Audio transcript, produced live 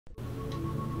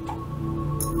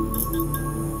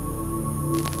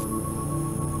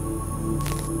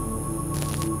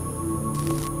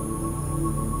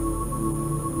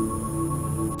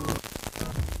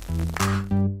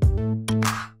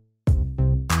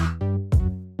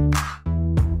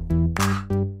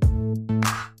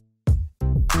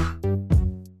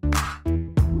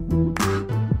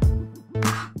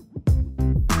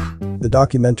The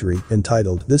documentary,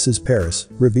 entitled This Is Paris,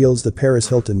 reveals that Paris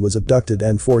Hilton was abducted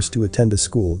and forced to attend a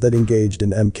school that engaged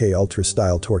in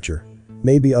MKUltra-style torture.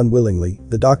 Maybe unwillingly,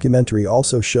 the documentary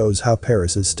also shows how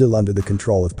Paris is still under the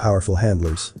control of powerful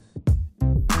handlers.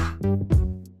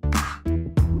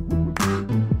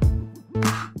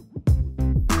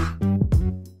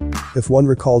 If one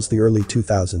recalls the early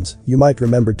 2000s, you might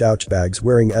remember douchebags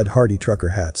wearing Ed Hardy trucker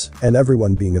hats and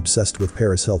everyone being obsessed with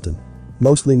Paris Hilton.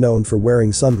 Mostly known for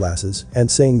wearing sunglasses and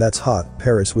saying that's hot,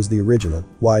 Paris was the original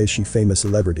 "why is she famous"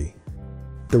 celebrity.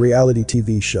 The reality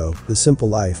TV show, The Simple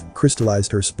Life,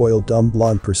 crystallized her spoiled dumb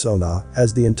blonde persona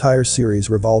as the entire series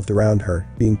revolved around her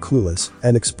being clueless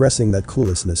and expressing that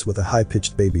cluelessness with a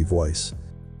high-pitched baby voice.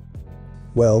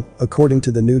 Well, according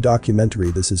to the new documentary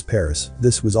This Is Paris,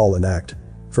 this was all an act.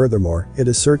 Furthermore, it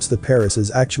asserts that Paris is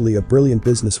actually a brilliant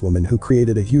businesswoman who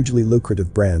created a hugely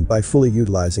lucrative brand by fully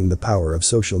utilizing the power of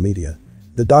social media.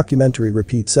 The documentary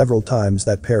repeats several times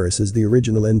that Paris is the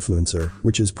original influencer,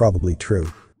 which is probably true.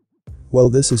 Well,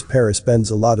 This Is Paris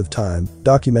spends a lot of time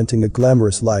documenting a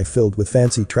glamorous life filled with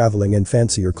fancy traveling and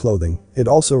fancier clothing. It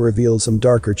also reveals some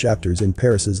darker chapters in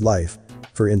Paris's life.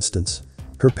 For instance,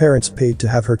 her parents paid to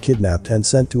have her kidnapped and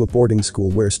sent to a boarding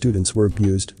school where students were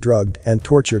abused, drugged, and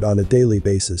tortured on a daily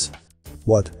basis.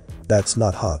 What? That's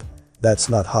not hot. That's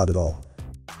not hot at all.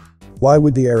 Why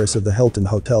would the heiress of the Hilton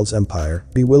Hotels empire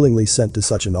be willingly sent to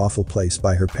such an awful place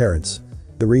by her parents?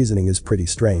 The reasoning is pretty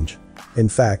strange. In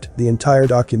fact, the entire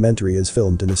documentary is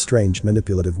filmed in a strange,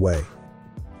 manipulative way.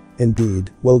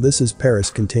 Indeed, well, This Is Paris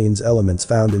contains elements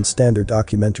found in standard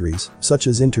documentaries, such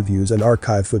as interviews and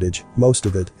archive footage. Most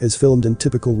of it is filmed in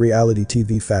typical reality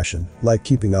TV fashion, like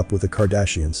Keeping Up with the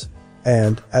Kardashians.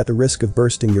 And, at the risk of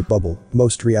bursting your bubble,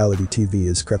 most reality TV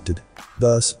is scripted.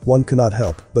 Thus, one cannot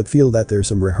help but feel that there's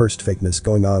some rehearsed fakeness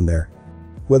going on there.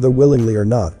 Whether willingly or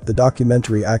not, the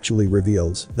documentary actually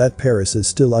reveals that Paris is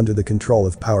still under the control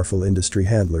of powerful industry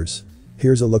handlers.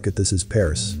 Here's a look at This Is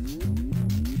Paris.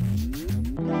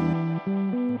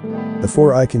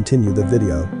 Before I continue the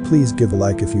video, please give a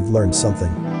like if you've learned something.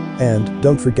 And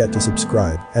don't forget to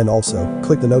subscribe and also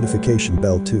click the notification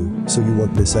bell too so you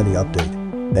won't miss any update.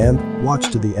 And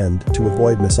watch to the end to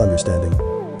avoid misunderstanding.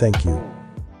 Thank you.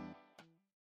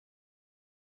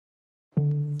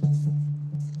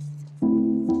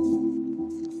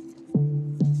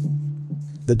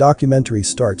 The documentary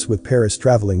starts with Paris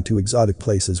traveling to exotic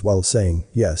places while saying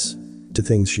yes to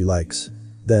things she likes.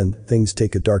 Then, things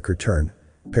take a darker turn.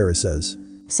 Paris says,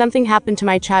 "Something happened to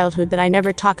my childhood that I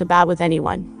never talk about with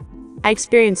anyone. I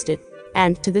experienced it,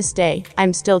 and to this day,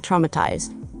 I'm still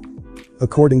traumatized."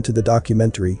 According to the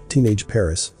documentary, teenage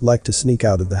Paris liked to sneak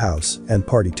out of the house and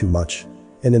party too much.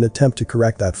 In an attempt to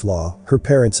correct that flaw, her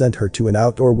parents sent her to an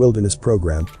outdoor wilderness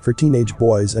program for teenage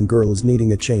boys and girls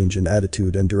needing a change in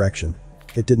attitude and direction.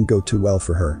 It didn't go too well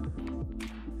for her.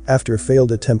 After a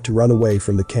failed attempt to run away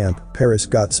from the camp, Paris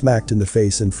got smacked in the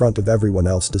face in front of everyone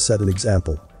else to set an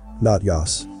example. Not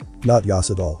yas. Not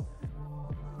yas at all.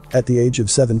 At the age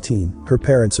of 17, her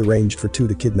parents arranged for two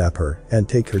to kidnap her and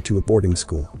take her to a boarding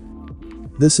school.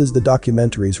 This is the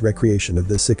documentary's recreation of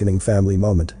this sickening family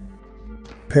moment.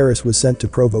 Paris was sent to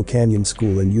Provo Canyon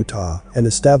School in Utah, an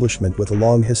establishment with a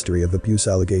long history of abuse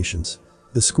allegations.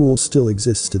 The school still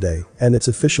exists today, and its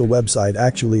official website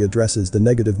actually addresses the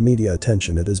negative media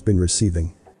attention it has been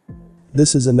receiving.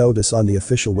 This is a notice on the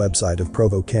official website of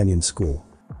Provo Canyon School.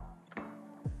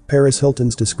 Paris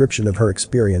Hilton's description of her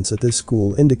experience at this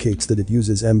school indicates that it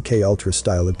uses MKUltra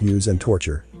style abuse and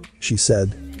torture. She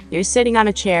said, "You're sitting on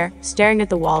a chair, staring at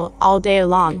the wall all day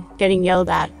long, getting yelled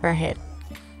at or hit.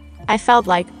 I felt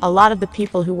like a lot of the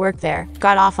people who work there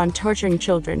got off on torturing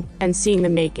children and seeing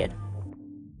them naked.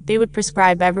 They would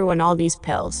prescribe everyone all these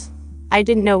pills. I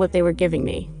didn't know what they were giving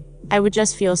me. I would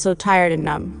just feel so tired and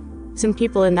numb. Some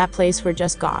people in that place were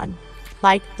just gone.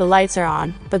 Like, the lights are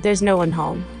on, but there's no one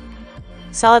home.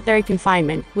 Solitary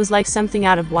confinement was like something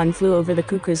out of One Flew Over the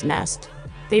Cuckoo's Nest.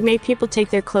 They made people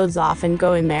take their clothes off and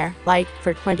go in there, like,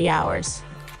 for 20 hours.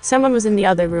 Someone was in the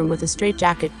other room with a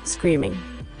straitjacket, screaming.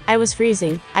 I was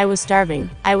freezing, I was starving,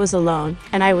 I was alone,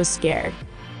 and I was scared."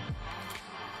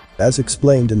 As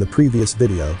explained in the previous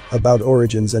video about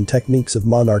origins and techniques of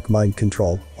monarch mind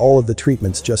control, all of the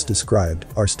treatments just described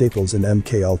are staples in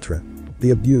MKUltra. The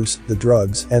abuse, the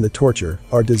drugs, and the torture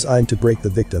are designed to break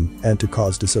the victim and to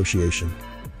cause dissociation.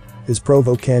 Is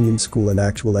Provo Canyon School an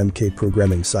actual MK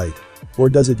programming site? Or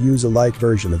does it use a light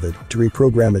version of it to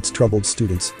reprogram its troubled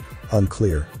students?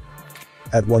 Unclear.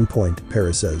 At one point,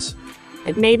 Paris says,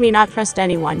 "It made me not trust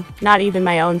anyone, not even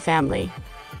my own family."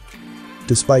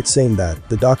 Despite saying that,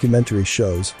 the documentary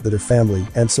shows that her family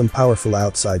and some powerful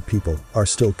outside people are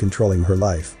still controlling her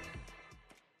life.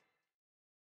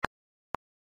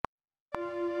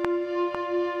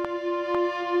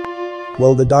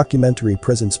 While the documentary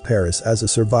presents Paris as a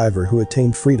survivor who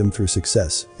attained freedom through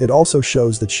success, it also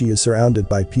shows that she is surrounded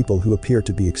by people who appear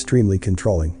to be extremely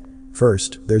controlling.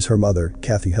 First, there's her mother,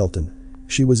 Kathy Hilton.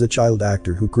 She was a child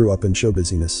actor who grew up in show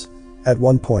business. At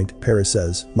one point, Paris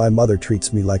says, "My mother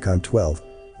treats me like I'm 12,"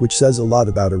 which says a lot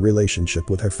about her relationship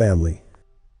with her family.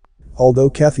 Although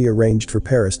Kathy arranged for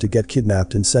Paris to get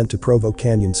kidnapped and sent to Provo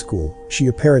Canyon School, she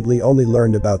apparently only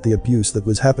learned about the abuse that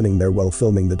was happening there while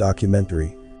filming the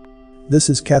documentary. This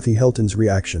is Kathy Hilton's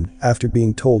reaction after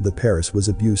being told that Paris was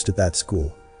abused at that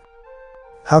school.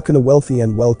 How can a wealthy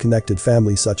and well-connected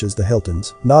family such as the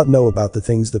Hiltons not know about the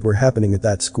things that were happening at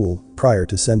that school prior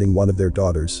to sending one of their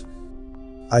daughters?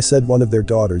 I said one of their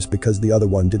daughters because the other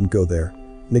one didn't go there.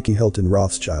 Nikki Hilton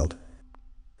Rothschild.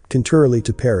 Contrarily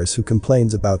to Paris, who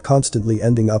complains about constantly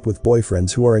ending up with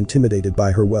boyfriends who are intimidated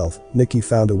by her wealth, Nikki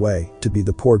found a way to be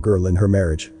the poor girl in her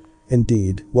marriage.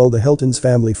 Indeed, while the Hiltons'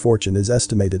 family fortune is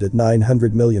estimated at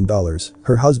 $900 million,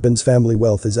 her husband's family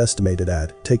wealth is estimated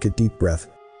at, take a deep breath,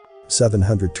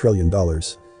 $700 trillion.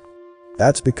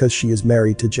 That's because she is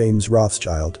married to James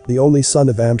Rothschild, the only son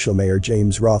of Amshel Mayor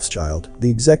James Rothschild, the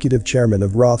executive chairman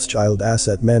of Rothschild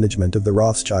Asset Management of the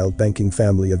Rothschild banking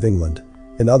family of England.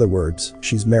 In other words,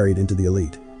 she's married into the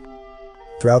elite.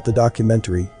 Throughout the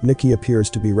documentary, Nikki appears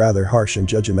to be rather harsh and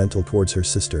judgmental towards her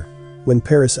sister. When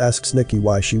Paris asks Nikki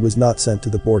why she was not sent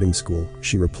to the boarding school,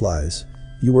 she replies,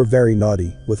 "You were very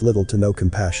naughty, with little to no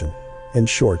compassion." In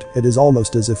short, it is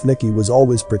almost as if Nikki was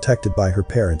always protected by her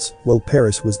parents, while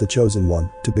Paris was the chosen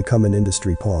one to become an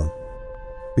industry pawn.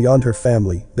 Beyond her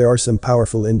family, there are some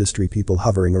powerful industry people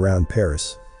hovering around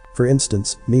Paris. For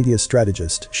instance, media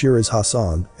strategist Shiraz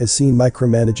Hassan is seen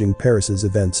micromanaging Paris's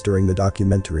events during the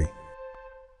documentary.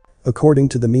 According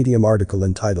to the Medium article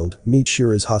entitled, "Meet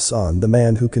Shiraz Hassan, the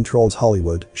man who controls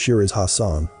Hollywood." Shiraz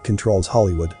Hassan controls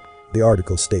Hollywood. The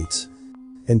article states,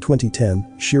 in 2010,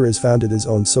 Shiraz founded his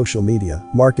own social media,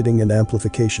 marketing and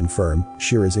amplification firm,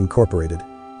 Shiraz Incorporated.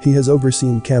 He has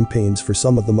overseen campaigns for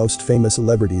some of the most famous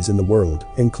celebrities in the world,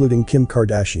 including Kim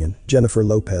Kardashian, Jennifer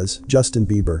Lopez, Justin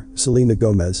Bieber, Selena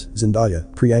Gomez, Zendaya,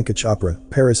 Priyanka Chopra,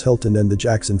 Paris Hilton and the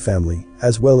Jackson family,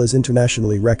 as well as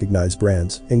internationally recognized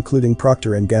brands, including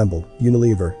Procter & Gamble,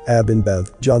 Unilever, AB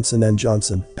InBev, Johnson &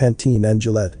 Johnson, Pantene and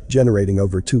Gillette, generating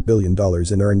over $2 billion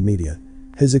in earned media.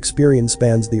 His experience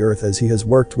spans the earth as he has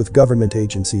worked with government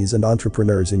agencies and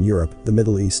entrepreneurs in Europe, the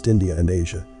Middle East, India and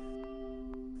Asia.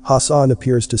 Hassan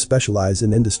appears to specialize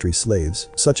in industry slaves,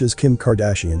 such as Kim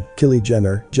Kardashian, Kylie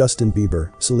Jenner, Justin Bieber,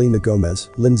 Selena Gomez,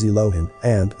 Lindsay Lohan,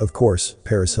 and, of course,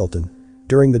 Paris Hilton.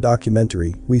 During the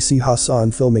documentary, we see Hassan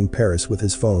filming Paris with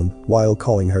his phone, while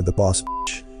calling her the boss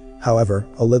bitch. However,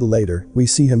 a little later, we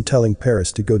see him telling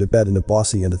Paris to go to bed in a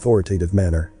bossy and authoritative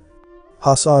manner.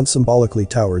 Hassan symbolically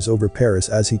towers over Paris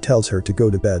as he tells her to go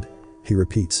to bed. He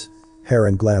repeats, "Hair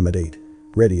and glam at 8.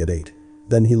 Ready at 8.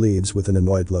 Then he leaves with an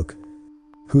annoyed look.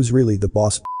 Who's really the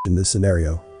boss in this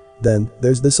scenario? Then,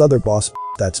 there's this other boss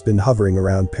that's been hovering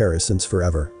around Paris since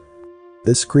forever.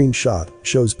 This screenshot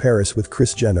shows Paris with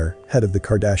Kris Jenner, head of the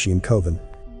Kardashian coven.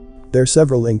 There are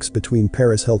several links between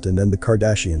Paris Hilton and the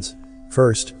Kardashians.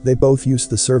 First, they both used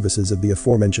the services of the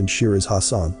aforementioned Shiraz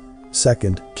Hassan.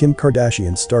 Second, Kim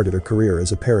Kardashian started her career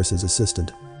as a Paris's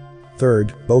assistant.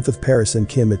 Third, both of Paris and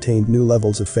Kim attained new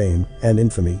levels of fame and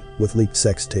infamy with leaked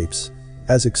sex tapes.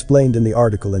 As explained in the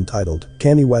article entitled,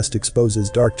 "Kanye West Exposes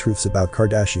Dark Truths About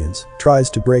Kardashians, Tries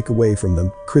to Break Away from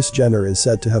Them," Kris Jenner is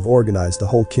said to have organized the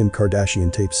whole Kim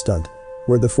Kardashian tape stunt.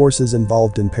 Were the forces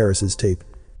involved in Paris's tape?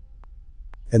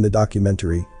 In the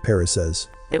documentary, Paris says,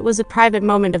 "It was a private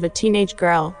moment of a teenage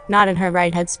girl, not in her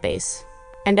right headspace.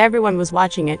 And everyone was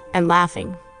watching it and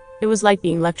laughing. It was like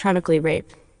being electronically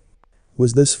raped."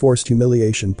 Was this forced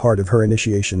humiliation part of her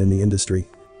initiation in the industry?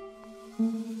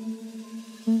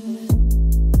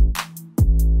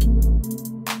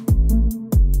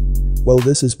 Well,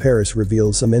 This Is Paris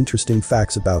reveals some interesting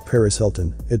facts about Paris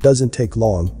Hilton. It doesn't take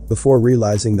long before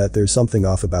realizing that there's something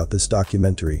off about this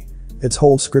documentary. Its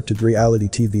whole scripted reality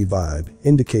TV vibe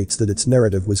indicates that its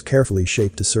narrative was carefully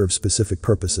shaped to serve specific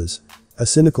purposes. A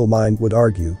cynical mind would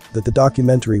argue that the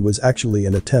documentary was actually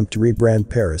an attempt to rebrand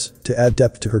Paris, to add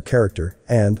depth to her character,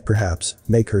 and, perhaps,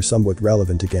 make her somewhat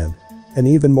relevant again. An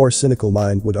even more cynical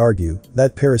mind would argue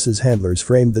that Paris's handlers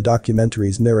framed the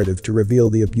documentary's narrative to reveal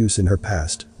the abuse in her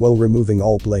past, while removing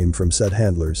all blame from said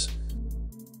handlers.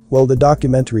 While the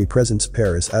documentary presents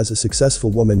Paris as a successful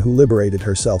woman who liberated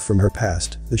herself from her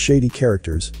past, the shady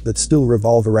characters that still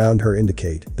revolve around her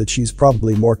indicate that she's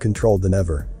probably more controlled than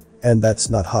ever. And that's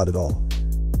not hot at all.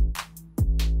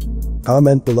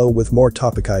 Comment below with more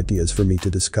topic ideas for me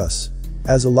to discuss.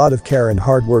 As a lot of care and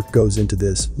hard work goes into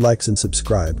this, likes and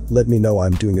subscribe, let me know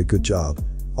I'm doing a good job.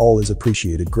 All is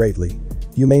appreciated greatly.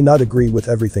 You may not agree with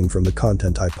everything from the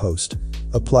content I post.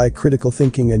 Apply critical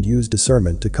thinking and use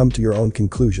discernment to come to your own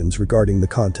conclusions regarding the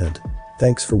content.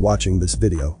 Thanks for watching this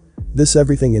video. This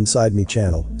Everything Inside Me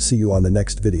channel, see you on the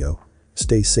next video.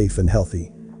 Stay safe and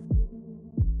healthy.